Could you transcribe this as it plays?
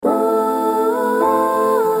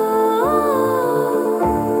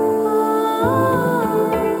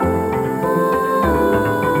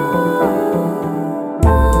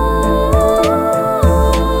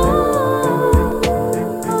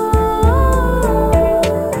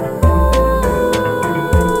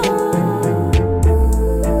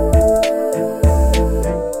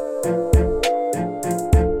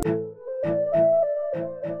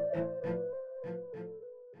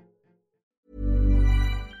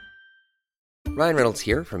Ryan Reynolds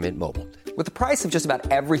here from Mint Mobile. With the price of just about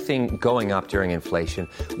everything going up during inflation,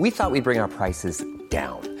 we thought we'd bring our prices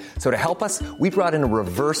down. So to help us, we brought in a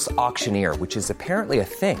reverse auctioneer, which is apparently a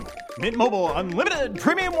thing. Mint Mobile Unlimited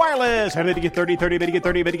Premium Wireless. How to get 30, 30, bit to get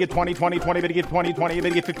 30, bit to get 20, 20, 20, bit to get 20, 20, bit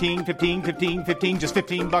to get 15, 15, 15, 15, just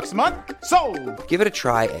 $15 a month? Sold! Give it a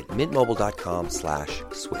try at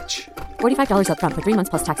mintmobile.com/switch. $45 up front for 3 months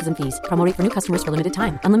plus taxes and fees. Promo rate for new customers for limited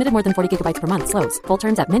time. Unlimited more than 40 gigabytes per month. Slows full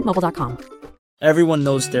terms at mintmobile.com. Everyone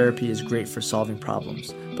knows therapy is great for solving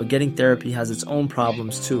problems, but getting therapy has its own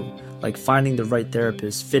problems too, like finding the right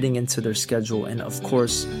therapist, fitting into their schedule, and of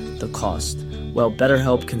course, the cost. Well,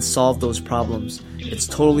 BetterHelp can solve those problems. It's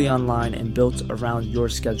totally online and built around your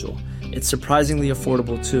schedule. It's surprisingly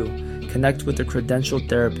affordable too. Connect with a credentialed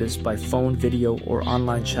therapist by phone, video, or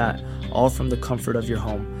online chat, all from the comfort of your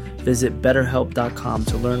home. Visit BetterHelp.com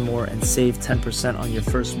to learn more and save 10% on your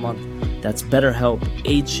first month. That's BetterHelp,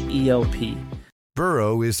 H-E-L-P.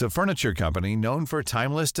 Burrow is a furniture company known for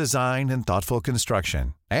timeless design and thoughtful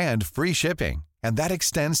construction, and free shipping, and that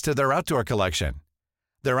extends to their outdoor collection.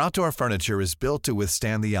 Their outdoor furniture is built to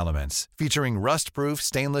withstand the elements, featuring rust-proof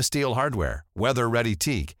stainless steel hardware, weather-ready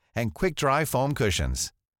teak, and quick-dry foam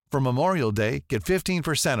cushions. For Memorial Day, get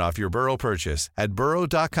 15% off your Burrow purchase at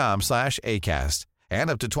burrow.com/ACAST, and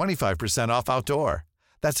up to 25% off outdoor.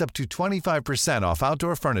 That's up to 25% off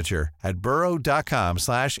outdoor furniture at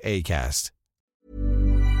burrow.com/ACAST.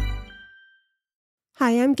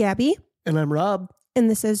 Hi, I'm Gabby. And I'm Rob. And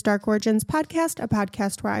this is Dark Origins Podcast, a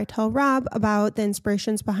podcast where I tell Rob about the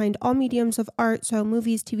inspirations behind all mediums of art, so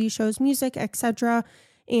movies, TV shows, music, etc.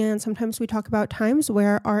 And sometimes we talk about times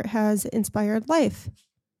where art has inspired life.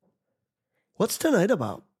 What's tonight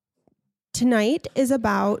about? Tonight is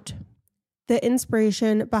about the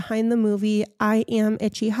inspiration behind the movie I Am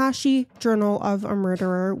Ichihashi, Journal of a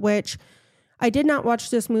Murderer, which I did not watch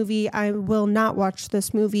this movie. I will not watch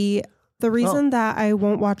this movie. The reason that I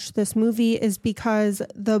won't watch this movie is because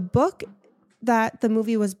the book that the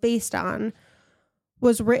movie was based on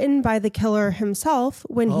was written by the killer himself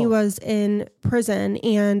when he was in prison.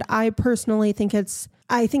 And I personally think it's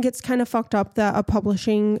kind of fucked up that a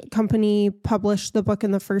publishing company published the book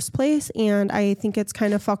in the first place. And I think it's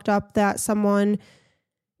kind of fucked up that someone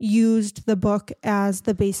used the book as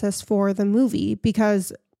the basis for the movie,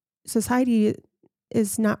 because society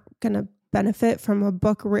is not going to benefit from a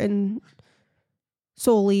book written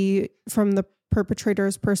solely from the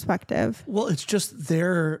perpetrator's perspective. Well, it's just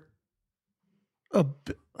their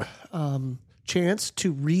chance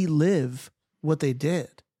to relive what they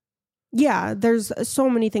did. Yeah, there's so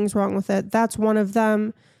many things wrong with it. That's one of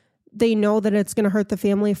them. They know that it's going to hurt the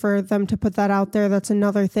family for them to put that out there. That's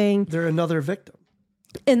another thing. They're another victim.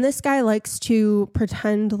 And this guy likes to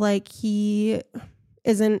pretend like he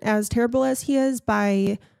isn't as terrible as he is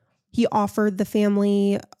by... He offered the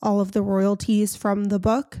family all of the royalties from the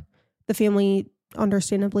book. The family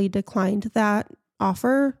understandably declined that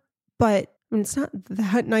offer, but I mean, it's not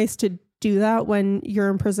that nice to do that when you're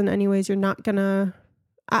in prison anyways. You're not gonna...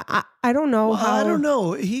 I don't know how... I don't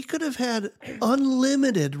know. He could have had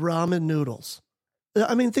unlimited ramen noodles.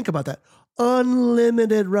 I mean, think about that.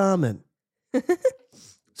 Unlimited ramen.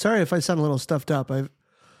 Sorry if I sound a little stuffed up. I've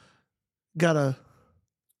got a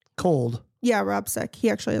cold. Yeah, Rob's sick. He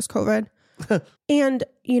actually has COVID. And,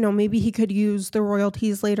 maybe he could use the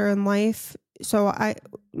royalties later in life. So I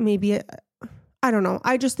don't know.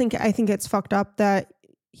 I think it's fucked up that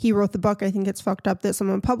he wrote the book. I think it's fucked up that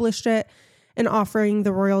someone published it, and offering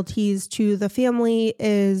the royalties to the family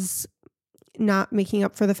is not making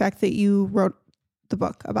up for the fact that you wrote the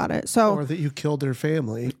book about it. So, or that you killed their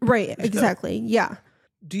family. Right. Exactly. Yeah.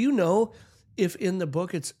 Do you know if in the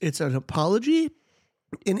book it's an apology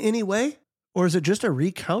in any way? Or is it just a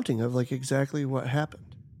recounting of like exactly what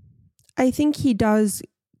happened? I think he does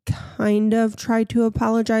kind of try to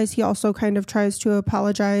apologize. He also kind of tries to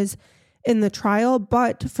apologize in the trial.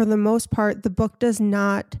 But for the most part, the book does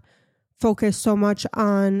not focus so much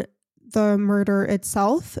on the murder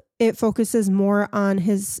itself. It focuses more on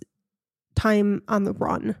his time on the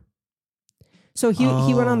run. So he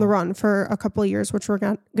went on the run for a couple of years, which we're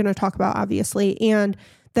going to talk about, obviously. And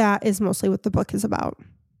that is mostly what the book is about.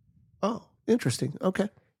 Oh. Interesting. Okay.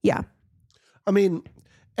 Yeah. I mean,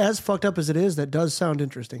 as fucked up as it is, that does sound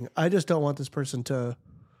interesting. I just don't want this person to...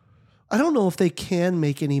 I don't know if they can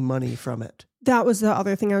make any money from it. That was the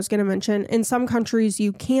other thing I was going to mention. In some countries,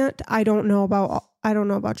 you can't. I don't know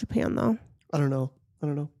about Japan, though. I don't know.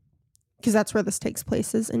 Because that's where this takes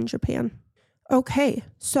place, is in Japan. Okay.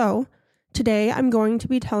 So today I'm going to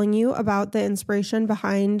be telling you about the inspiration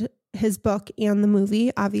behind his book and the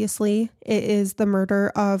movie. Obviously, it is the murder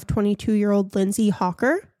of 22-year-old Lindsay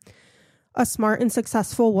Hawker. a smart and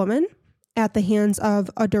successful woman at the hands of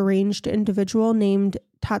a deranged individual named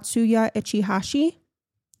Tatsuya Ichihashi.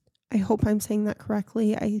 I hope I'm saying that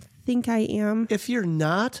correctly. I think I am. If you're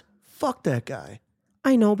not, fuck that guy.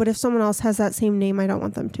 I know, but if someone else has that same name, I don't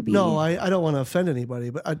want them to be. No, I don't want to offend anybody,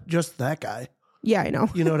 but just that guy. Yeah, I know.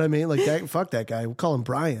 You know what I mean? Like, that, fuck that guy. We'll call him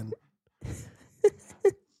Brian.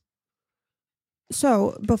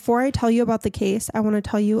 So before I tell you about the case, I want to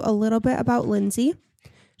tell you a little bit about Lindsay.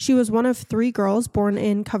 She was one of 3 girls born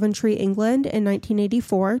in Coventry, England in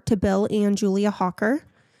 1984 to Bill and Julia Hawker.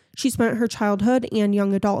 She spent her childhood and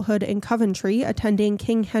young adulthood in Coventry, attending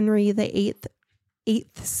King Henry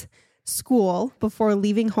VIII's school before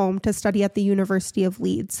leaving home to study at the University of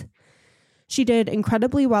Leeds. She did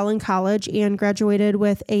incredibly well in college and graduated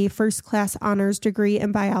with a first-class honors degree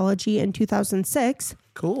in biology in 2006.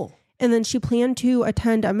 Cool. And then she planned to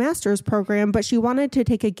attend a master's program, but she wanted to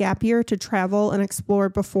take a gap year to travel and explore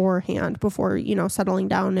before, settling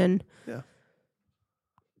down and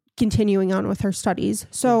continuing on with her studies.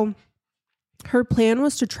 So her plan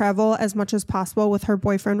was to travel as much as possible with her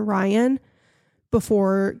boyfriend, Ryan,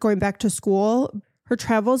 before going back to school. Her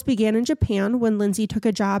travels began in Japan when Lindsay took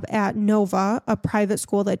a job at Nova, a private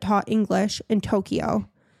school that taught English in Tokyo.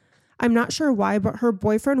 I'm not sure why, but her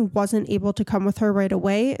boyfriend wasn't able to come with her right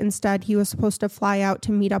away. Instead, he was supposed to fly out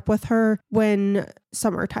to meet up with her when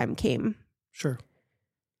summertime came. Sure.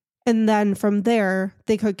 And then from there,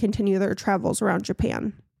 they could continue their travels around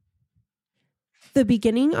Japan. The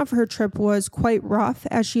beginning of her trip was quite rough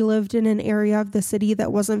as she lived in an area of the city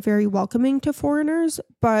that wasn't very welcoming to foreigners,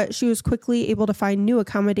 but she was quickly able to find new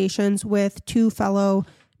accommodations with 2 fellow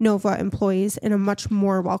Nova employees in a much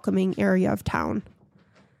more welcoming area of town.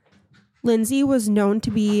 Lindsay was known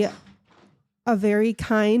to be a very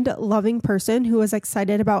kind, loving person who was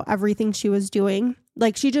excited about everything she was doing.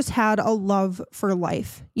 Like, she just had a love for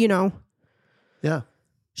life, you know? Yeah.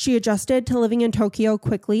 She adjusted to living in Tokyo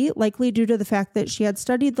quickly, likely due to the fact that she had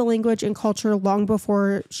studied the language and culture long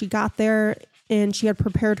before she got there, and she had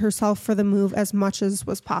prepared herself for the move as much as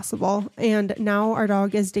was possible. And now our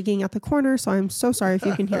dog is digging at the corner, so I'm so sorry if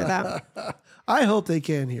you can hear that. I hope they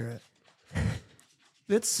can hear it.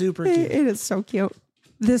 It's super cute. It is so cute.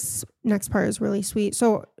 This next part is really sweet.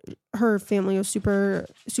 So her family was super,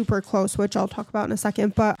 super close, which I'll talk about in a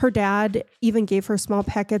second. But her dad even gave her small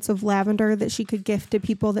packets of lavender that she could gift to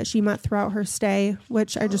people that she met throughout her stay,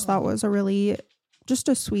 which I just thought was just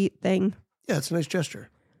a sweet thing. Yeah, it's a nice gesture.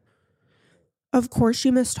 Of course,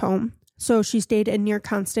 she missed home. So she stayed in near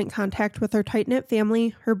constant contact with her tight-knit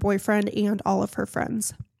family, her boyfriend, and all of her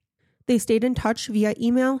friends. They stayed in touch via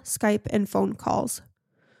email, Skype, and phone calls.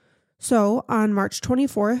 So, on March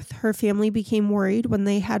 24th, her family became worried when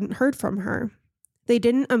they hadn't heard from her. They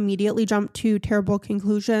didn't immediately jump to terrible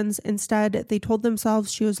conclusions. Instead, they told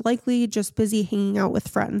themselves she was likely just busy hanging out with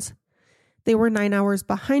friends. They were 9 hours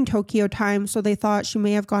behind Tokyo time, so they thought she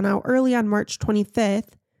may have gone out early on March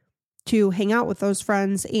 25th to hang out with those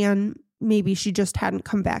friends, and maybe she just hadn't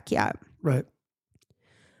come back yet. Right.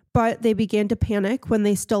 But they began to panic when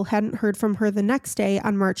they still hadn't heard from her the next day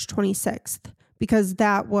on March 26th. Because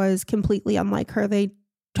that was completely unlike her. They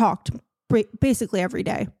talked basically every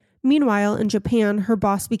day. Meanwhile, in Japan, her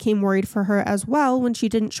boss became worried for her as well when she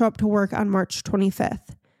didn't show up to work on March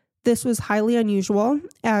 25th. This was highly unusual,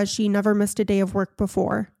 as she never missed a day of work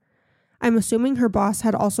before. I'm assuming her boss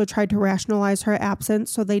had also tried to rationalize her absence,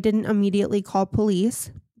 so they didn't immediately call police.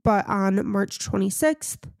 But on March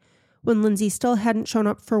 26th, when Lindsay still hadn't shown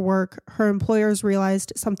up for work, her employers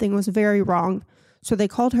realized something was very wrong. So they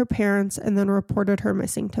called her parents and then reported her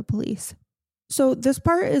missing to police. So this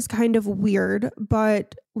part is kind of weird,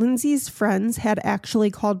 but Lindsay's friends had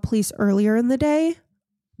actually called police earlier in the day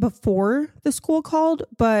before the school called,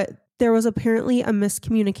 but there was apparently a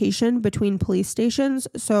miscommunication between police stations,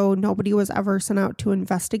 so nobody was ever sent out to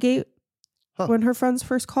investigate when her friends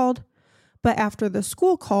first called. But after the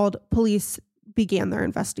school called, police began their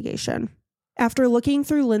investigation. After looking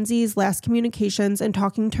through Lindsay's last communications and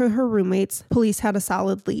talking to her roommates, police had a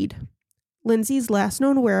solid lead. Lindsay's last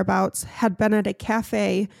known whereabouts had been at a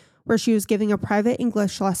cafe where she was giving a private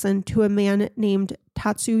English lesson to a man named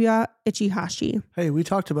Tatsuya Ichihashi. Hey, we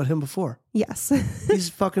talked about him before. Yes. He's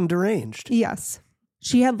fucking deranged. Yes.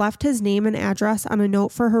 She had left his name and address on a note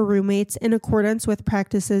for her roommates in accordance with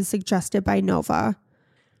practices suggested by Nova.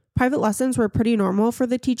 Private lessons were pretty normal for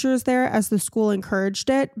the teachers there as the school encouraged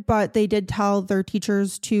it, but they did tell their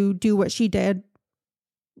teachers to do what she did,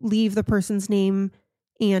 leave the person's name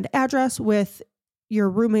and address with your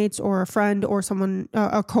roommates or a friend or someone,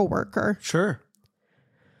 a coworker. Sure.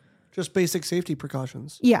 Just basic safety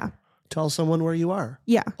precautions. Yeah. Tell someone where you are.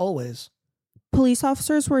 Yeah. Always. Police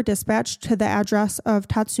officers were dispatched to the address of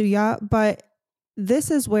Tatsuya, but this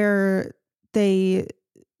is where they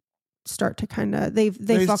start to kind of, they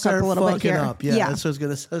fuck up a little bit here. Up. Yeah, that's what I was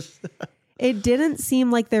going to say. It didn't seem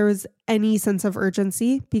like there was any sense of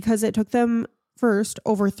urgency because it took them first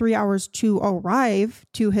over 3 hours to arrive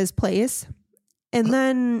to his place. And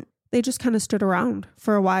then they just kind of stood around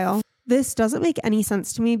for a while. This doesn't make any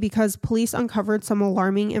sense to me because police uncovered some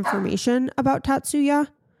alarming information about Tatsuya.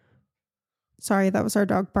 Sorry, that was our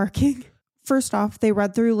dog barking. First off, they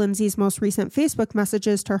read through Lindsay's most recent Facebook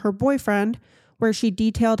messages to her boyfriend, where she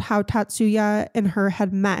detailed how Tatsuya and her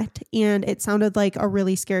had met, and it sounded like a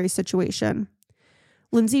really scary situation.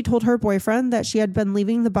 Lindsay told her boyfriend that she had been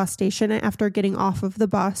leaving the bus station after getting off of the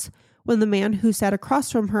bus when the man who sat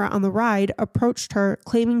across from her on the ride approached her,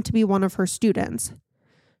 claiming to be one of her students.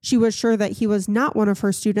 She was sure that he was not one of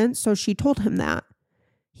her students, so she told him that.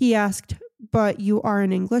 He asked, "But you are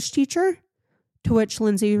an English teacher?" To which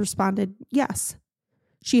Lindsay responded, "Yes."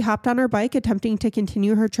 She hopped on her bike, attempting to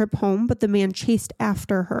continue her trip home, but the man chased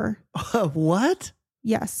after her. What?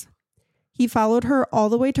 Yes. He followed her all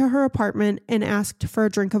the way to her apartment and asked for a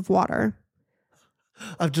drink of water.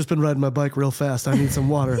 I've just been riding my bike real fast. I need some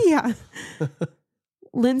water. Yeah.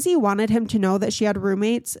 Lindsay wanted him to know that she had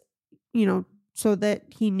roommates, so that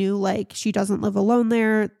he knew, like, she doesn't live alone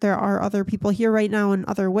there. There are other people here right now and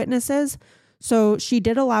other witnesses. So she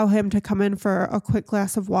did allow him to come in for a quick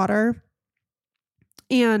glass of water.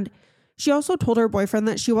 And she also told her boyfriend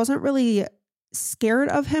that she wasn't really scared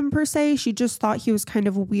of him per se. She just thought he was kind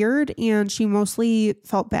of weird and she mostly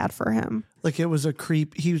felt bad for him. Like it was a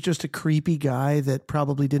creep. He was just a creepy guy that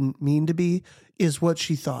probably didn't mean to be, is what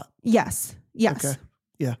she thought. Yes. Okay.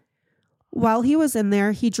 Yeah. While he was in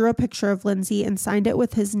there, he drew a picture of Lindsay and signed it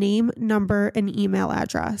with his name, number, and email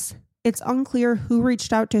address. It's unclear who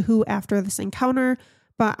reached out to who after this encounter,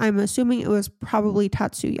 but I'm assuming it was probably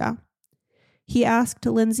Tatsuya. He asked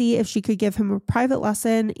Lindsay if she could give him a private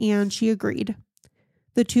lesson, and she agreed.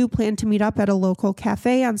 The two planned to meet up at a local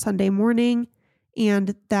cafe on Sunday morning,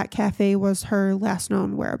 and that cafe was her last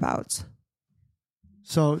known whereabouts.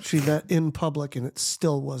 So she met in public, and it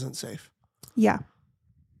still wasn't safe. Yeah.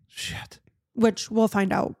 Shit. Which we'll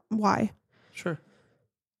find out why. Sure.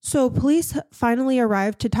 So police finally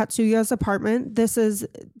arrived to Tatsuya's apartment. This is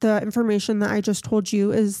the information that I just told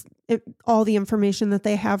you is all the information that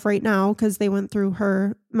they have right now because they went through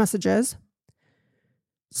her messages.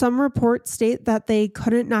 Some reports state that they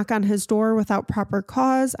couldn't knock on his door without proper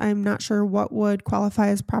cause. I'm not sure what would qualify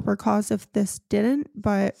as proper cause if this didn't,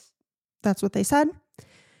 but that's what they said.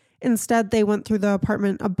 Instead, they went through the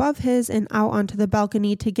apartment above his and out onto the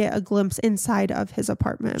balcony to get a glimpse inside of his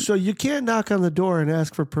apartment. So you can't knock on the door and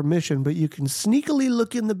ask for permission, but you can sneakily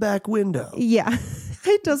look in the back window. Yeah.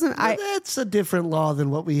 It doesn't. Well, that's a different law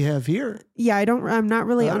than what we have here. Yeah, I'm not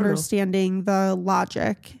really understanding the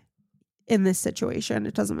logic in this situation.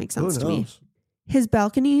 It doesn't make sense to me. His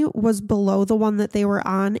balcony was below the one that they were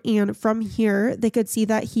on, and from here, they could see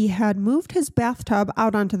that he had moved his bathtub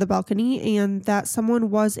out onto the balcony and that someone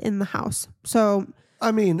was in the house. So,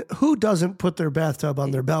 I mean, who doesn't put their bathtub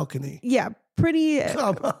on their balcony? Yeah, pretty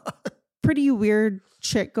weird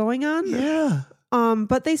shit going on. Yeah.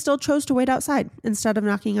 But they still chose to wait outside instead of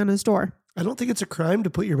knocking on his door. I don't think it's a crime to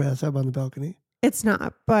put your bathtub on the balcony. It's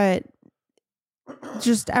not, but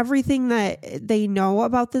just everything that they know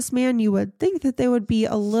about this man, you would think that they would be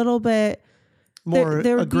a little bit more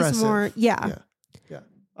there would aggressive. Be some more, yeah.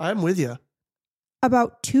 I'm with you.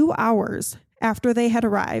 About 2 hours after they had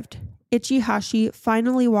arrived, Ichihashi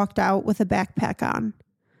finally walked out with a backpack on.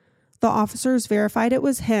 The officers verified it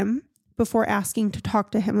was him before asking to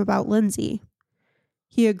talk to him about Lindsay.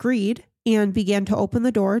 He agreed and began to open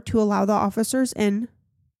the door to allow the officers in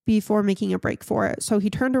before making a break for it. So he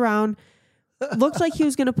turned around, looked like he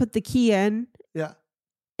was going to put the key in. Yeah.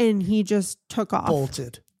 And he just took off.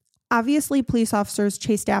 Bolted. Obviously, police officers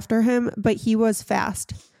chased after him, but he was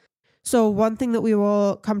fast. So one thing that we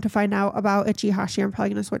will come to find out about Ichihashi, I'm probably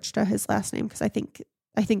going to switch to his last name because I think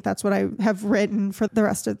that's what I have written for the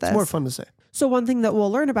rest of this. It's more fun to say. So one thing that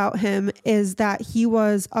we'll learn about him is that he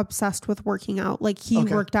was obsessed with working out. Like he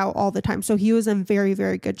worked out all the time. So he was in very,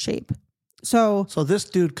 very good shape. So this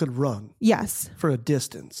dude could run. Yes. For a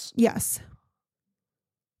distance. Yes.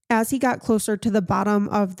 As he got closer to the bottom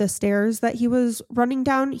of the stairs that he was running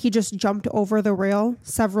down, he just jumped over the rail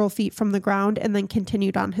several feet from the ground and then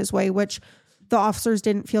continued on his way, which the officers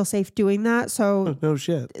didn't feel safe doing that. So no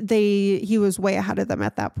shit. He was way ahead of them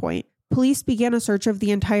at that point. Police began a search of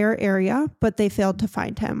the entire area, but they failed to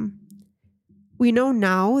find him. We know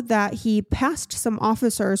now that he passed some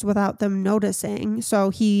officers without them noticing. So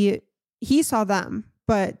he saw them,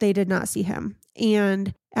 but they did not see him.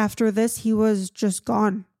 And after this, he was just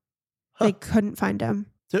gone. They couldn't find him.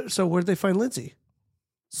 So where did they find Lindsay?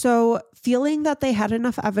 So feeling that they had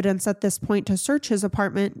enough evidence at this point to search his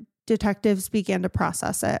apartment, detectives began to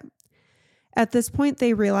process it. At this point,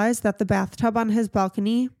 they realized that the bathtub on his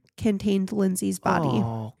balcony contained Lindsay's body.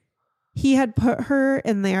 Oh. He had put her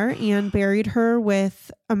in there and buried her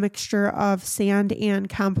with a mixture of sand and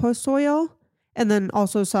compost soil, and then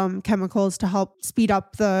also some chemicals to help speed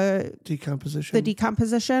up the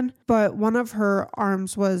decomposition. But one of her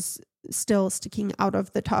arms was still sticking out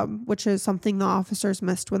of the tub, which is something the officers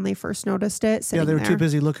missed when they first noticed it. Yeah, they were there. too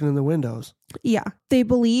busy looking in the windows. Yeah. They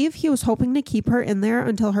believe he was hoping to keep her in there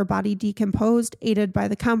until her body decomposed, aided by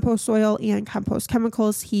the compost soil and compost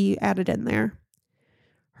chemicals he added in there.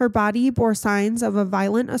 Her body bore signs of a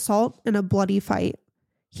violent assault and a bloody fight.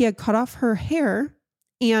 He had cut off her hair.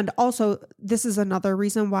 And also, this is another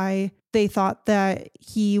reason why they thought that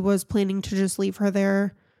he was planning to just leave her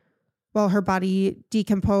there while her body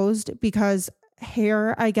decomposed, because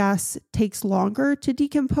hair, I guess, takes longer to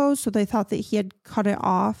decompose. So they thought that he had cut it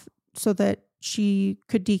off so that she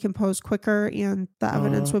could decompose quicker and the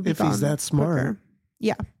evidence would be gone. If he's that smart. Quicker.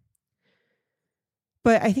 Yeah.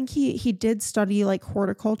 But I think he did study like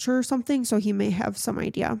horticulture or something, so he may have some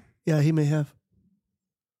idea. Yeah, he may have.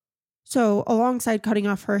 So alongside cutting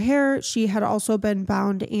off her hair, she had also been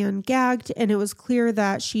bound and gagged, and it was clear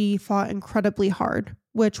that she fought incredibly hard,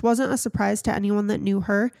 which wasn't a surprise to anyone that knew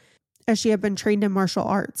her, as she had been trained in martial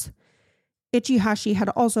arts. Ichihashi had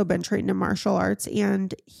also been trained in martial arts,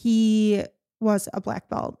 and he was a black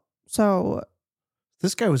belt. So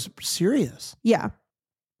this guy was serious. Yeah.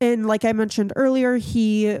 And like I mentioned earlier,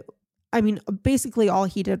 basically all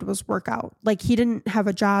he did was work out. Like, he didn't have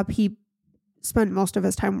a job. He spent most of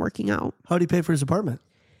his time working out. How did he pay for his apartment?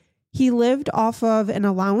 He lived off of an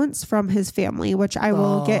allowance from his family, which I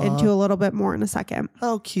will get into a little bit more in a second.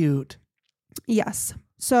 How cute. Yes.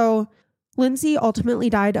 So Lindsay ultimately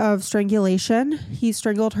died of strangulation. He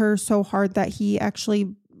strangled her so hard that he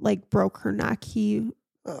actually broke her neck.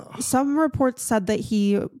 Some reports said that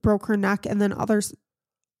he broke her neck, and then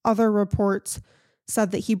other reports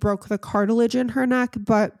said that he broke the cartilage in her neck,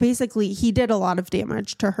 but basically he did a lot of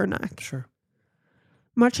damage to her neck. Sure.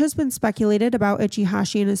 Much has been speculated about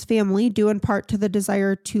Ichihashi and his family, due in part to the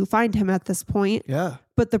desire to find him at this point. Yeah.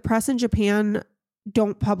 But the press in Japan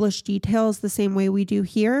don't publish details the same way we do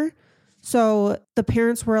here. So the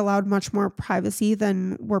parents were allowed much more privacy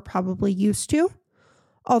than we're probably used to.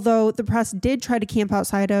 Although the press did try to camp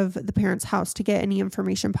outside of the parents' house to get any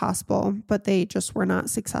information possible, but they just were not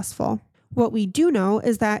successful. What we do know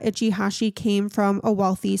is that Ichihashi came from a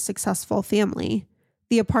wealthy, successful family.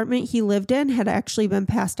 The apartment he lived in had actually been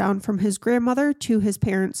passed down from his grandmother to his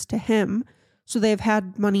parents to him, so they've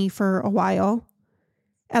had money for a while.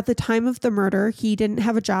 At the time of the murder, he didn't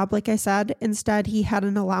have a job, like I said. Instead, he had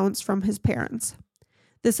an allowance from his parents.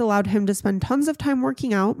 This allowed him to spend tons of time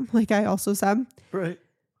working out, like I also said. Right.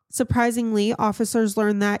 Surprisingly, officers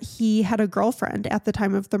learned that he had a girlfriend at the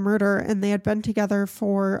time of the murder, and they had been together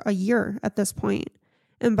for a year at this point.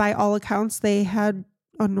 And by all accounts, they had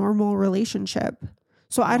a normal relationship.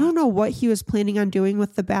 So I don't know what he was planning on doing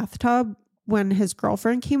with the bathtub when his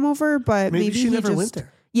girlfriend came over, but maybe she never went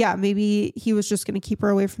there. Yeah, maybe he was just going to keep her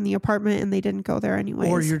away from the apartment and they didn't go there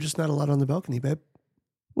anyways. Or you're just not allowed on the balcony, babe.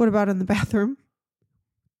 What about in the bathroom?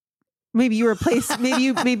 Maybe you replace the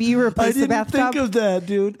bathtub. I didn't think of that,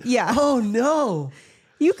 dude. Yeah. Oh no.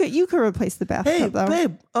 You could replace the bathtub. Hey, though.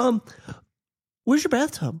 babe. Where's your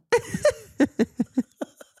bathtub?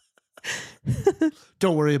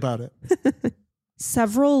 Don't worry about it.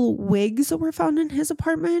 Several wigs were found in his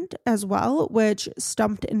apartment as well, which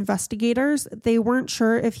stumped investigators. They weren't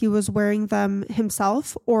sure if he was wearing them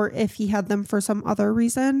himself or if he had them for some other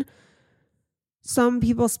reason. Some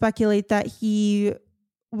people speculate that he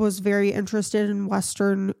was very interested in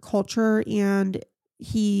Western culture and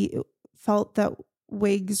he felt that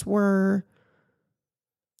wigs were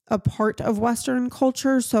a part of Western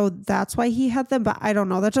culture, so that's why he had them, but I don't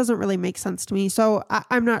know. That doesn't really make sense to me, so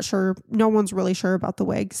I'm not sure. No one's really sure about the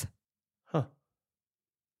wigs. Huh.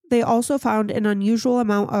 They also found an unusual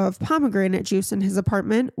amount of pomegranate juice in his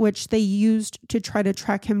apartment, which they used to try to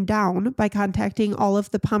track him down by contacting all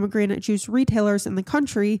of the pomegranate juice retailers in the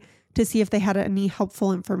country to see if they had any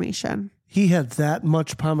helpful information. He had that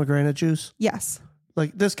much pomegranate juice? Yes.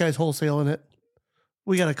 Like, this guy's wholesaling it.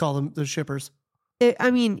 We got to call them the shippers. It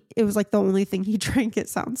was like the only thing he drank, it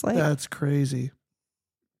sounds like. That's crazy.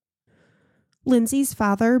 Lindsay's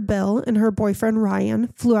father, Bill, and her boyfriend, Ryan,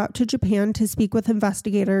 flew out to Japan to speak with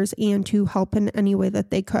investigators and to help in any way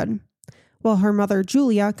that they could, while her mother,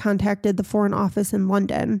 Julia, contacted the Foreign Office in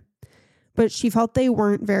London. but she felt they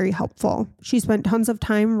weren't very helpful. She spent tons of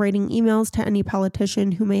time writing emails to any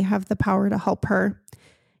politician who may have the power to help her.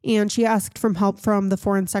 And she asked for help from the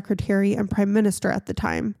Foreign Secretary and Prime Minister at the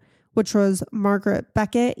time, which was Margaret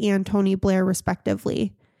Beckett and Tony Blair,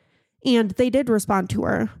 respectively. And they did respond to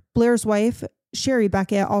her. Blair's wife, Sherry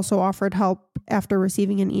Beckett, also offered help after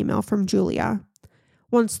receiving an email from Julia.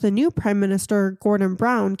 Once the new Prime Minister, Gordon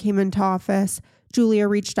Brown, came into office, Julia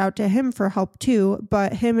reached out to him for help too,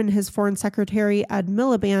 but him and his Foreign Secretary, Ed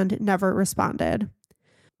Miliband, never responded.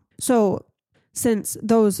 So, since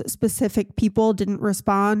those specific people didn't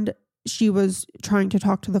respond, she was trying to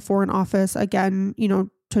talk to the Foreign Office again,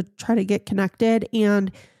 to try to get connected.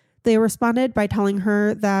 And they responded by telling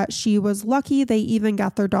her that she was lucky they even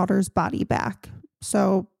got their daughter's body back.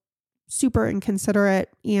 So super inconsiderate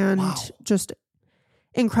and just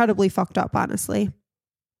incredibly fucked up, honestly.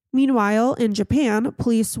 Meanwhile, in Japan,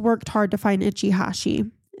 police worked hard to find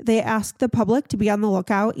Ichihashi. They asked the public to be on the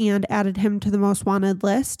lookout and added him to the most wanted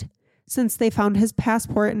list. Since they found his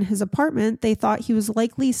passport in his apartment, they thought he was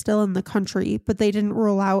likely still in the country, but they didn't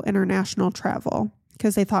rule out international travel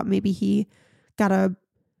because they thought maybe he got a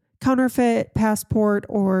counterfeit passport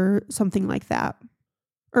or something like that.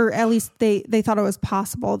 Or at least they thought it was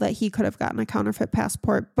possible that he could have gotten a counterfeit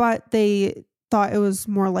passport, but they thought it was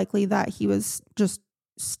more likely that he was just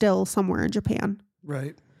still somewhere in Japan.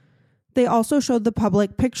 Right. They also showed the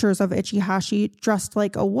public pictures of Ichihashi dressed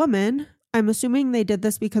like a woman. I'm assuming they did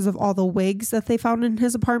this because of all the wigs that they found in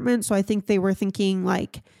his apartment. So I think they were thinking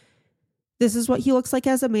like, this is what he looks like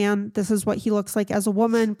as a man. This is what he looks like as a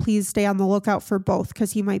woman. Please stay on the lookout for both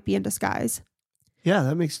because he might be in disguise. Yeah,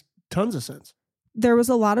 that makes tons of sense. There was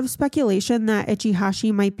a lot of speculation that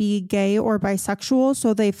Ichihashi might be gay or bisexual,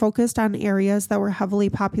 so they focused on areas that were heavily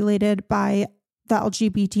populated by the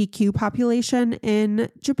LGBTQ population in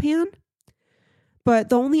Japan. But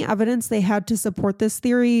the only evidence they had to support this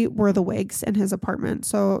theory were the wigs in his apartment.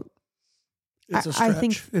 So it's a stretch. I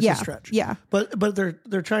think it's a stretch. Yeah. But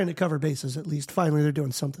they're trying to cover bases at least. Finally, they're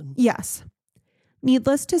doing something. Yes.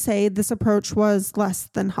 Needless to say, this approach was less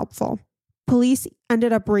than helpful. Police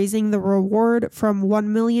ended up raising the reward from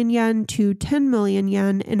 1 million yen to 10 million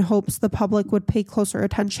yen in hopes the public would pay closer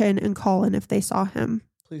attention and call in if they saw him.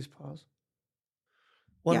 Please pause.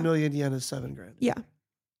 1 million yen is $7,000. Yeah.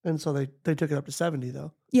 And so they took it up to 70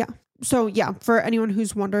 though. Yeah. So yeah, for anyone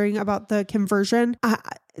who's wondering about the conversion,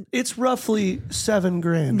 it's roughly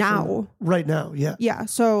 $7,000 now. Right now, yeah. Yeah.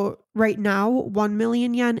 So right now, 1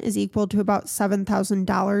 million yen is equal to about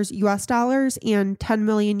 $7,000 US dollars, and 10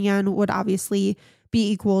 million yen would obviously be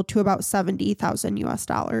equal to about 70,000 US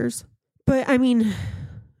dollars. But I mean,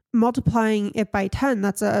 multiplying it by 10,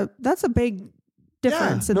 that's a big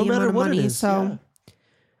difference in the amount of money. So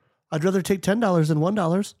I'd rather take $10 than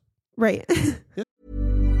 $1. Right. Yep.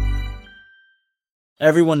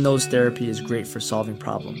 Everyone knows therapy is great for solving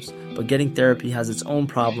problems, but getting therapy has its own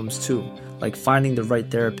problems too, like finding the right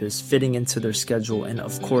therapist, fitting into their schedule, and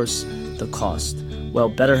of course, the cost. Well,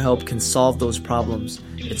 BetterHelp can solve those problems.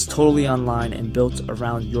 It's totally online and built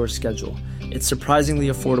around your schedule. It's surprisingly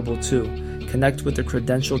affordable too. Connect with a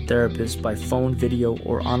credentialed therapist by phone, video,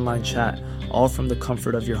 or online chat, all from the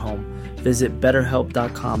comfort of your home. Visit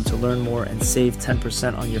BetterHelp.com to learn more and save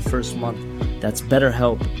 10% on your first month. That's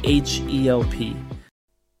BetterHelp, H-E-L-P.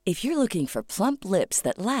 If you're looking for plump lips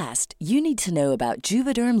that last, you need to know about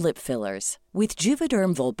Juvederm lip fillers. With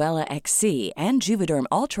Juvederm Volbella XC and Juvederm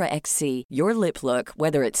Ultra XC, your lip look,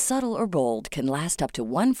 whether it's subtle or bold, can last up to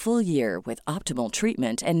 1 full year with optimal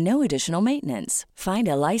treatment and no additional maintenance. Find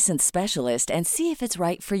a licensed specialist and see if it's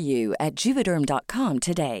right for you at Juvederm.com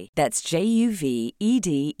today. That's Juvederm.com.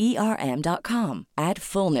 Add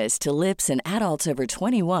fullness to lips in adults over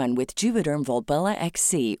 21 with Juvederm Volbella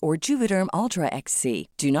XC or Juvederm Ultra XC.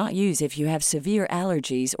 Do not use if you have severe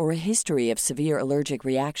allergies or a history of severe allergic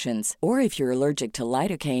reactions, or if you're allergic to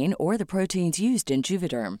lidocaine or the proteins used in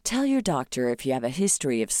Juvederm. Tell your doctor if you have a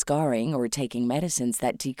history of scarring or taking medicines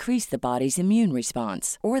that decrease the body's immune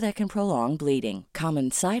response or that can prolong bleeding. Common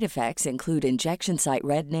side effects include injection site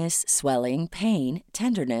redness, swelling, pain,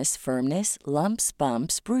 tenderness, firmness, lumps,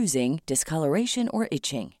 bumps, bruising, discoloration, or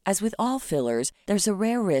itching. As with all fillers, there's a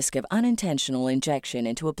rare risk of unintentional injection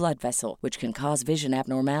into a blood vessel, which can cause vision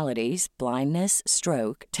abnormalities, blindness,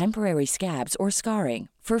 stroke, temporary scabs, or scarring.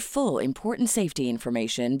 For full important safety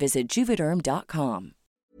information, visit Juvederm.com.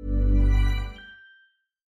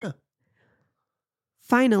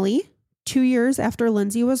 Finally, 2 years after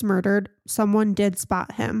Lindsay was murdered, someone did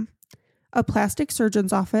spot him. A plastic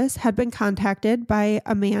surgeon's office had been contacted by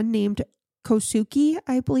a man named Kosuke,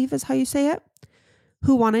 I believe is how you say it,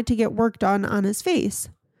 who wanted to get work done on his face.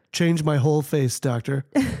 Change my whole face, doctor.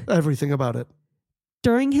 Everything about it.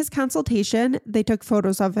 During his consultation, they took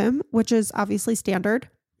photos of him, which is obviously standard,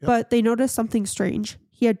 but they noticed something strange.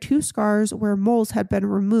 He had 2 scars where moles had been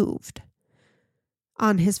removed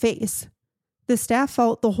on his face. The staff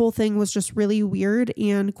felt the whole thing was just really weird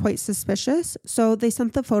and quite suspicious, so they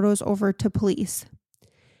sent the photos over to police.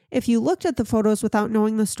 If you looked at the photos without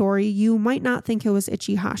knowing the story, you might not think it was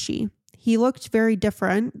Ichihashi. He looked very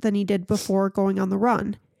different than he did before going on the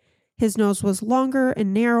run. His nose was longer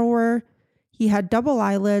and narrower. He had double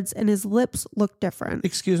eyelids and his lips looked different.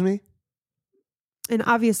 Excuse me? And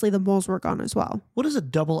obviously the moles were gone as well. What is a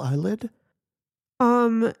double eyelid?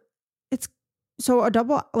 It's so a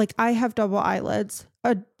double, like I have double eyelids.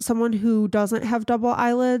 Someone who doesn't have double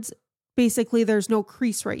eyelids, basically there's no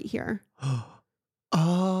crease right here.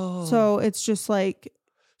 Oh. So it's just like.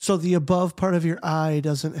 So the above part of your eye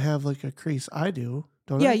doesn't have like a crease. I do,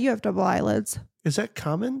 don't I? Yeah, you have double eyelids. Is that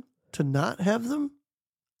common to not have them?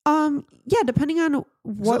 Yeah, depending on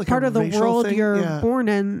what like part a of the racial world thing? you're Yeah. born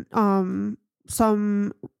in.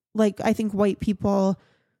 Some, like I think white people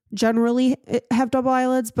generally have double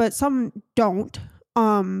eyelids, but some don't.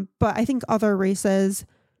 But I think other races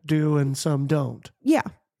Do and some don't. Yeah.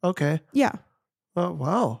 Okay. Yeah. Oh,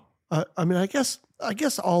 wow. I mean, I guess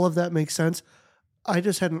all of that makes sense. I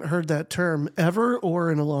just hadn't heard that term ever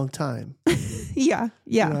or in a long time. Yeah.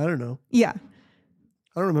 Yeah. You know, I don't know. Yeah.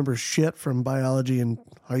 I don't remember shit from biology in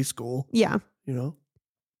high school. Yeah. You know?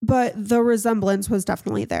 But the resemblance was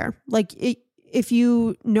definitely there. Like if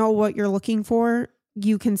you know what you're looking for,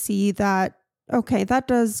 you can see that, okay, that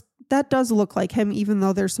does look like him, even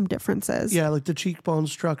though there's some differences. Yeah, like the cheekbone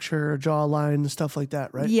structure, jawline, stuff like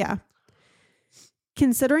that, right? Yeah.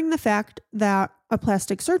 Considering the fact that a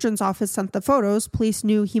plastic surgeon's office sent the photos, police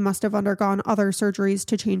knew he must have undergone other surgeries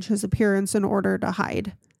to change his appearance in order to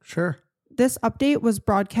hide. Sure. This update was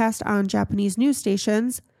broadcast on Japanese news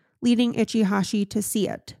stations, leading Ichihashi to see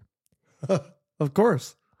it. Of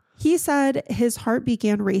course. He said his heart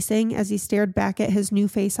began racing as he stared back at his new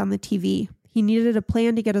face on the TV. He needed a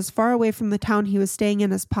plan to get as far away from the town he was staying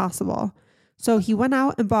in as possible. So he went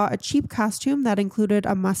out and bought a cheap costume that included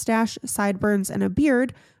a mustache, sideburns, and a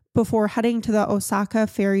beard before heading to the Osaka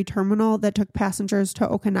ferry terminal that took passengers to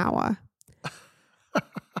Okinawa.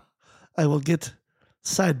 I will get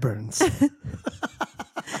sideburns.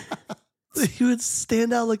 He would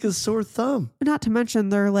stand out like a sore thumb. Not to mention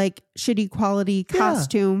they're like shitty quality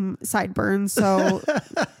costume sideburns. So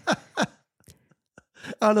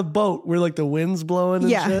on a boat where like the wind's blowing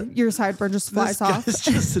and shit. Your sideburn just flies this off. This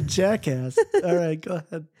guy's just a jackass. All right, go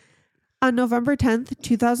ahead. On November 10th,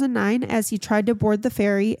 2009, as he tried to board the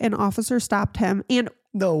ferry, an officer stopped him. And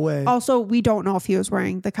no way. Also, we don't know if he was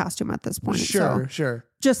wearing the costume at this point. Sure.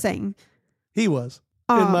 Just saying. He was.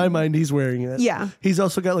 In my mind, he's wearing it. Yeah. He's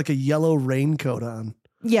also got like a yellow raincoat on.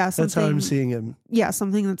 Yeah. That's how I'm seeing him. Yeah.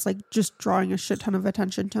 Something that's like just drawing a shit ton of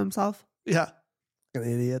attention to himself. Yeah. An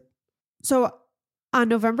idiot. So on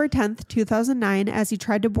November 10th, 2009, as he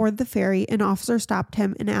tried to board the ferry, an officer stopped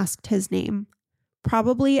him and asked his name.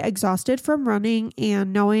 Probably exhausted from running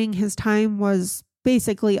and knowing his time was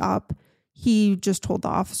basically up, he just told the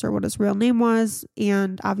officer what his real name was,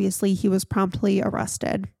 and obviously he was promptly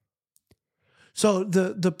arrested. So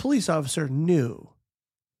the police officer knew,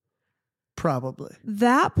 probably.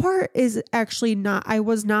 That part is actually not, I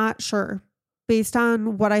was not sure. Based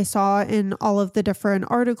on what I saw in all of the different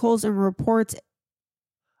articles and reports,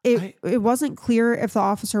 it wasn't clear if the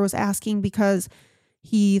officer was asking because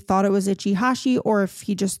he thought it was Ichihashi or if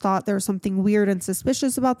he just thought there was something weird and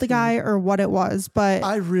suspicious about the guy or what it was. But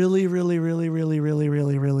I really, really, really, really, really,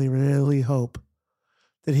 really, really, really hope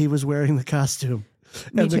that he was wearing the costume.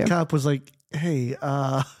 Me and too. the cop was like, hey,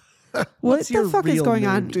 what the fuck is going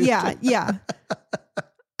on? Dude? Yeah.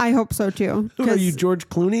 I hope so too. Who are you, George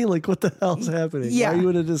Clooney? Like, what the hell's happening? Yeah. Why are you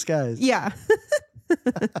in a disguise? Yeah.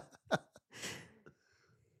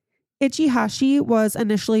 Ichihashi was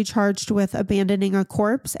initially charged with abandoning a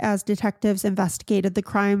corpse as detectives investigated the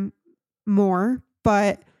crime more,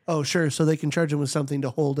 but... Oh, sure. So they can charge him with something to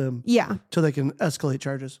hold him. Yeah. So they can escalate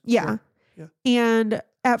charges. Yeah. Sure. And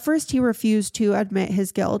at first he refused to admit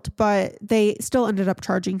his guilt, but they still ended up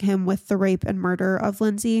charging him with the rape and murder of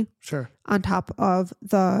Lindsay. Sure. On top of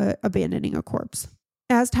the abandoning a corpse.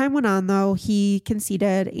 As time went on, though, he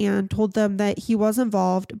conceded and told them that he was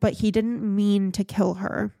involved, but he didn't mean to kill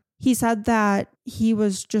her. He said that he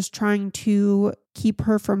was just trying to keep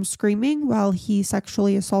her from screaming while he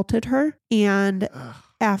sexually assaulted her. And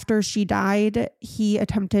after she died, he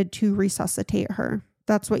attempted to resuscitate her.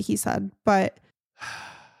 That's what he said. But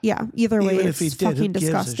yeah, either way, Even it's if he did, who fucking gives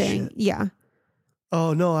a disgusting. shit? Yeah.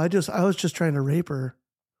 Oh, no, I was just trying to rape her.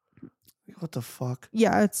 What the fuck?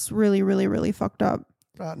 Yeah, it's really, really, really fucked up.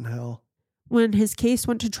 Rotten hell. When his case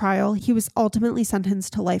went to trial, he was ultimately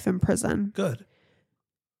sentenced to life in prison. Good.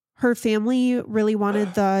 Her family really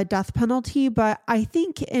wanted the death penalty, but I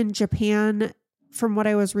think in Japan, from what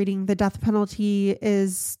I was reading, the death penalty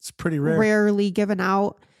is It's pretty rare. rarely given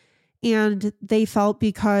out. And they felt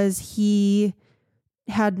because he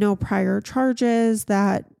had no prior charges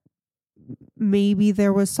that maybe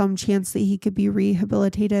there was some chance that he could be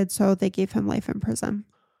rehabilitated. So they gave him life in prison.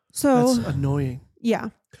 So That's annoying. yeah.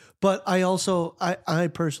 But I also, I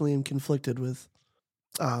personally am conflicted with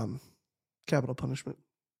capital punishment.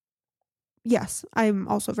 Yes, I'm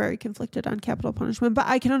also very conflicted on capital punishment, but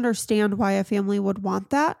I can understand why a family would want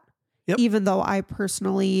that. Yep. Even though I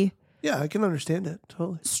personally Yeah, I can understand it.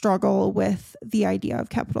 Totally. struggle with the idea of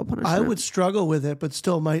capital punishment. I would struggle with it, but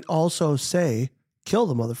still might also say, kill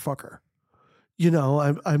the motherfucker. You know,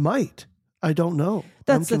 I might. I don't know.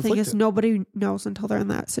 That's I'm the thing is conflicted. nobody knows until they're in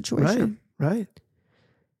that situation. Right.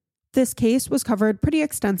 This case was covered pretty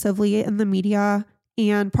extensively in the media.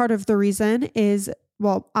 And part of the reason is,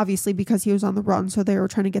 well, obviously because he was on the run. So they were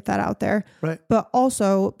trying to get that out there. Right. But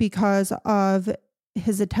also because of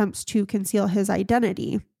his attempts to conceal his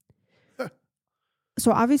identity.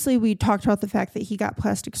 So obviously we talked about the fact that he got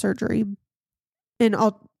plastic surgery. And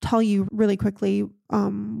I'll tell you really quickly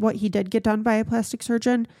what he did get done by a plastic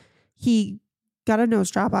surgeon. He got a nose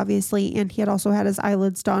job, obviously, and he had also had his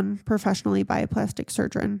eyelids done professionally by a plastic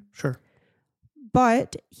surgeon. Sure.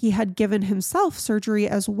 But he had given himself surgery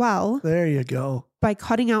as well There you go. by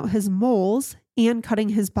cutting out his moles and cutting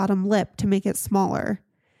his bottom lip to make it smaller.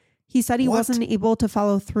 He said he What? wasn't able to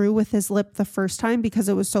follow through with his lip the first time because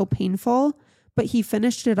it was so painful, but he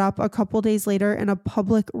finished it up a couple days later in a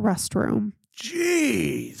public restroom.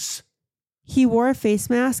 Jeez. He wore a face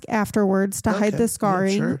mask afterwards to hide Okay. the Yeah,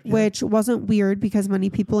 scarring, sure, yeah. which wasn't weird because many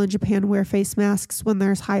people in Japan wear face masks when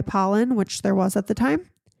there's high pollen, which there was at the time.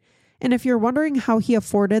 And if you're wondering how he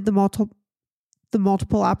afforded the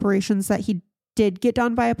multiple operations that he did get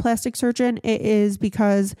done by a plastic surgeon, it is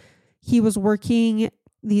because he was working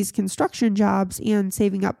these construction jobs and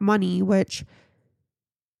saving up money, which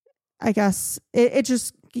I guess it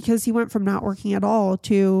just because he went from not working at all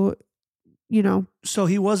to, you know. So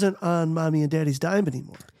he wasn't on mommy and daddy's dime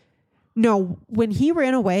anymore. No, when he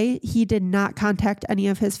ran away, he did not contact any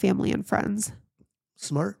of his family and friends.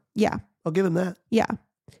 Smart. Yeah. I'll give him that. Yeah.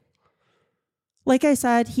 Like I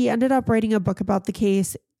said, he ended up writing a book about the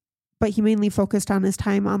case, but he mainly focused on his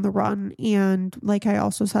time on the run. And like I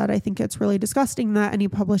also said, I think it's really disgusting that any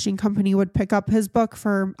publishing company would pick up his book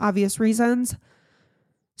for obvious reasons.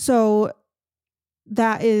 So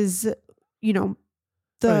that is, you know,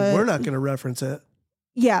 We're not going to reference it.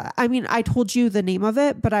 Yeah, I mean, I told you the name of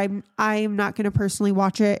it, but I'm not going to personally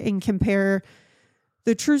watch it and compare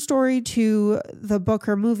the true story to the book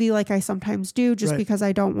or movie like I sometimes do, just Right. because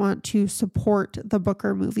I don't want to support the book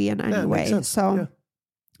or movie in any Yeah, it makes way. sense. So, Yeah.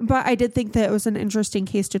 but I did think that it was an interesting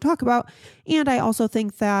case to talk about. And I also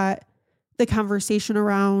think that the conversation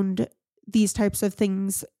around these types of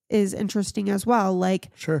things is interesting as well. Like,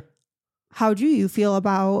 Sure. how do you feel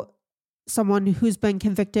about someone who's been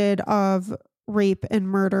convicted of rape and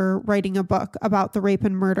murder writing a book about the rape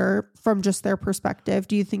and murder from just their perspective?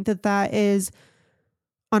 Do you think that that is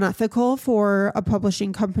unethical for a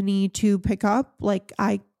publishing company to pick up like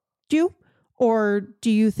I do? Or do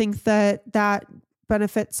you think that that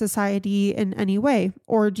benefits society in any way?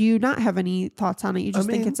 Or do you not have any thoughts on it? You just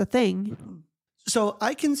think it's a thing? So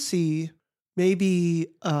I can see maybe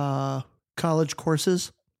college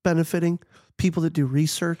courses benefiting people that do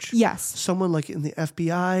research. Yes. Someone like in the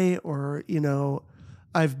FBI or, you know,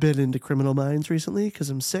 I've been into Criminal Minds recently because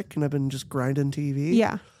I'm sick and I've been just grinding TV.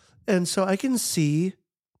 Yeah. And so I can see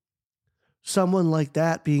someone like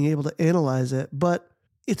that being able to analyze it, but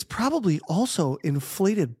it's probably also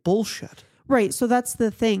inflated bullshit. Right. So that's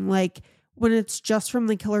the thing. Like, when it's just from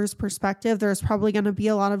the killer's perspective, there's probably going to be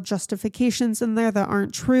a lot of justifications in there that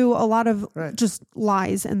aren't true, a lot of just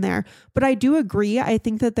lies in there. But I do agree. I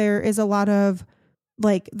think that there is a lot of,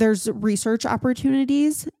 like, there's research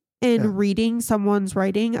opportunities in reading someone's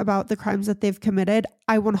writing about the crimes that they've committed.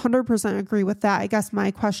 I 100% agree with that. I guess my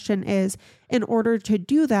question is, in order to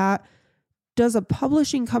do that, does a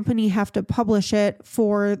publishing company have to publish it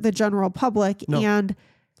for the general public? No. And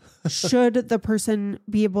should the person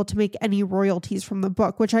be able to make any royalties from the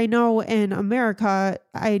book? Which I know in America,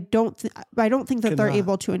 I don't think that they're Cannot.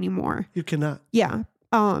 able to anymore. You cannot. Yeah.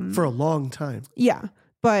 For a long time. Yeah.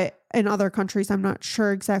 But in other countries, I'm not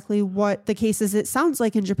sure exactly what the case is. It sounds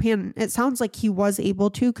like in Japan, it sounds like he was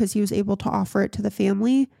able to, because he was able to offer it to the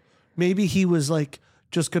family. Maybe he was like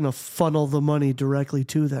just going to funnel the money directly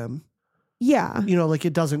to them. Yeah. You know, like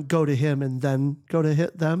it doesn't go to him and then go to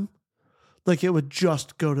hit them. Like it would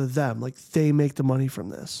just go to them. Like they make the money from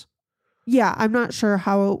this. Yeah, I'm not sure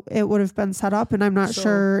how it would have been set up, and I'm not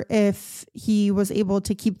sure if he was able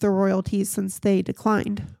to keep the royalties since they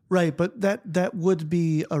declined. Right, but that would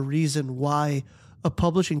be a reason why a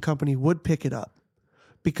publishing company would pick it up.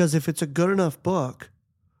 Because if it's a good enough book,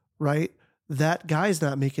 right, that guy's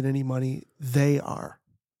not making any money. They are.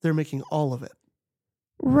 They're making all of it.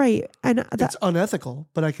 Right. And it's unethical,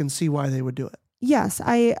 but I can see why they would do it. Yes,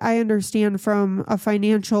 I understand from a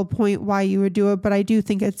financial point why you would do it, but I do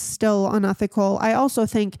think it's still unethical. I also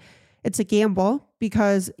think it's a gamble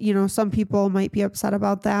because, you know, some people might be upset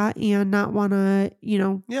about that and not want to, you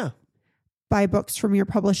know, buy books from your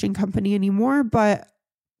publishing company anymore, but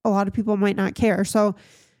a lot of people might not care. So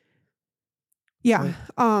yeah,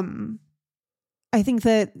 right. I think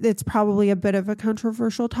that it's probably a bit of a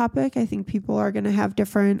controversial topic. I think people are going to have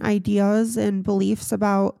different ideas and beliefs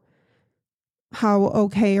about how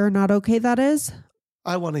okay or not okay that is.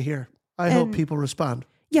 I want to hear. I hope people respond.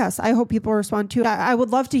 Yes, I hope people respond too. I would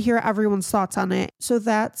love to hear everyone's thoughts on it. So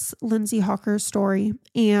that's Lindsay Hawker's story.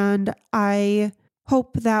 And I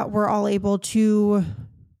hope that we're all able to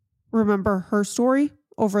remember her story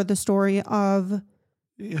over the story of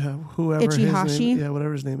whoever Ichihashi. His name,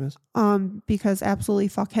 whatever his name is. Because absolutely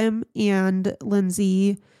fuck him. And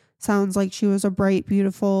Lindsay sounds like she was a bright,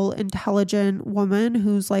 beautiful, intelligent woman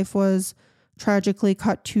whose life was tragically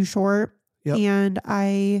cut too short. Yep. And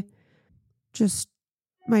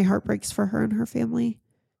my heart breaks for her and her family.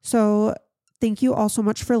 So thank you all so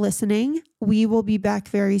much for listening. We will be back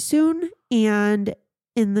very soon. And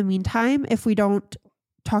in the meantime, if we don't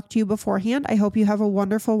talk to you beforehand, I hope you have a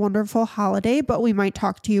wonderful, wonderful holiday, but we might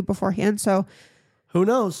talk to you beforehand. So who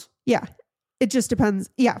knows? Yeah. It just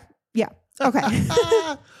depends. Yeah. Okay.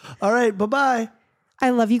 All right. Bye-bye. I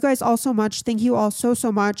love you guys all so much. Thank you all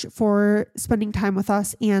so much for spending time with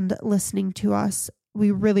us and listening to us. We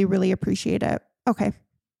really, really appreciate it. Okay.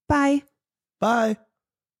 Bye. Bye.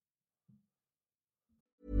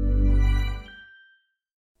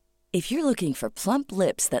 If you're looking for plump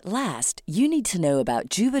lips that last, you need to know about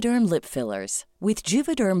Juvederm lip fillers. With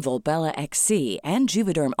Juvederm Volbella XC and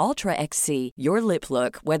Juvederm Ultra XC, your lip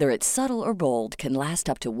look, whether it's subtle or bold, can last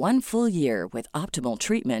up to 1 full year with optimal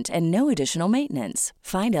treatment and no additional maintenance.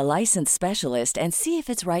 Find a licensed specialist and see if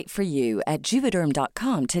it's right for you at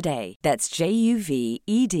Juvederm.com today. That's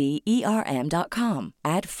JUVEDERM.com.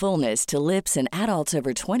 Add fullness to lips in adults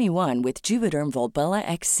over 21 with Juvederm Volbella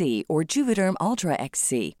XC or Juvederm Ultra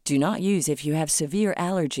XC. Do not use if you have severe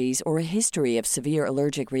allergies or a history of severe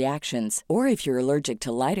allergic reactions, or if you're allergic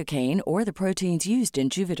to lidocaine or the proteins used in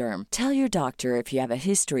Juvederm. Tell your doctor if you have a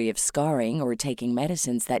history of scarring or taking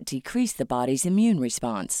medicines that decrease the body's immune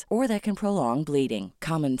response or that can prolong bleeding.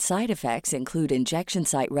 Common side effects include injection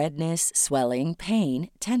site redness, swelling, pain,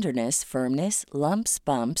 tenderness, firmness, lumps,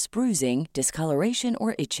 bumps, bruising, discoloration,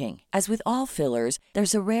 or itching. As with all fillers,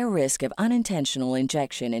 there's a rare risk of unintentional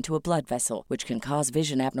injection into a blood vessel, which can cause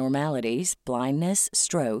vision abnormalities, blindness,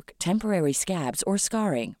 stroke, temporary scabs, or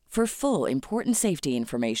scarring. For full, important safety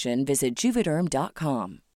information, visit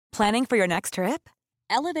Juvederm.com. Planning for your next trip?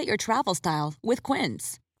 Elevate your travel style with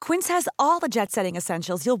Quince. Quince has all the jet-setting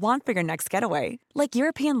essentials you'll want for your next getaway, like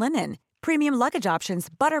European linen, premium luggage options,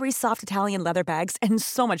 buttery soft Italian leather bags, and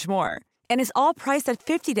so much more. And is all priced at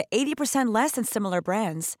 50 to 80% less than similar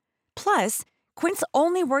brands. Plus, Quince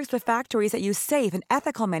only works with factories that use safe and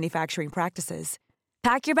ethical manufacturing practices.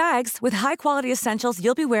 Pack your bags with high-quality essentials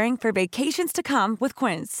you'll be wearing for vacations to come with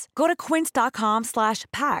Quince. Go to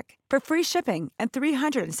quince.com/pack for free shipping and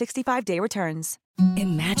 365-day returns.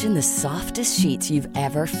 Imagine the softest sheets you've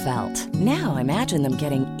ever felt. Now imagine them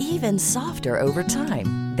getting even softer over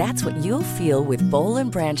time. That's what you'll feel with Boll &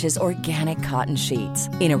 Branch's organic cotton sheets.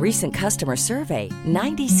 In a recent customer survey,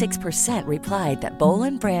 96% replied that Boll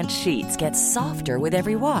 & Branch sheets get softer with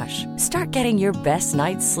every wash. Start getting your best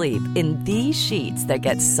night's sleep in these sheets that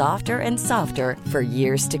get softer and softer for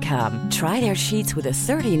years to come. Try their sheets with a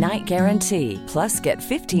 30-night guarantee. Plus, get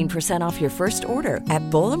 15% off your first order at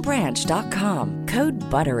bollandbranch.com. Code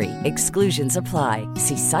BUTTERY. Exclusions apply.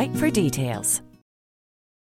 See site for details.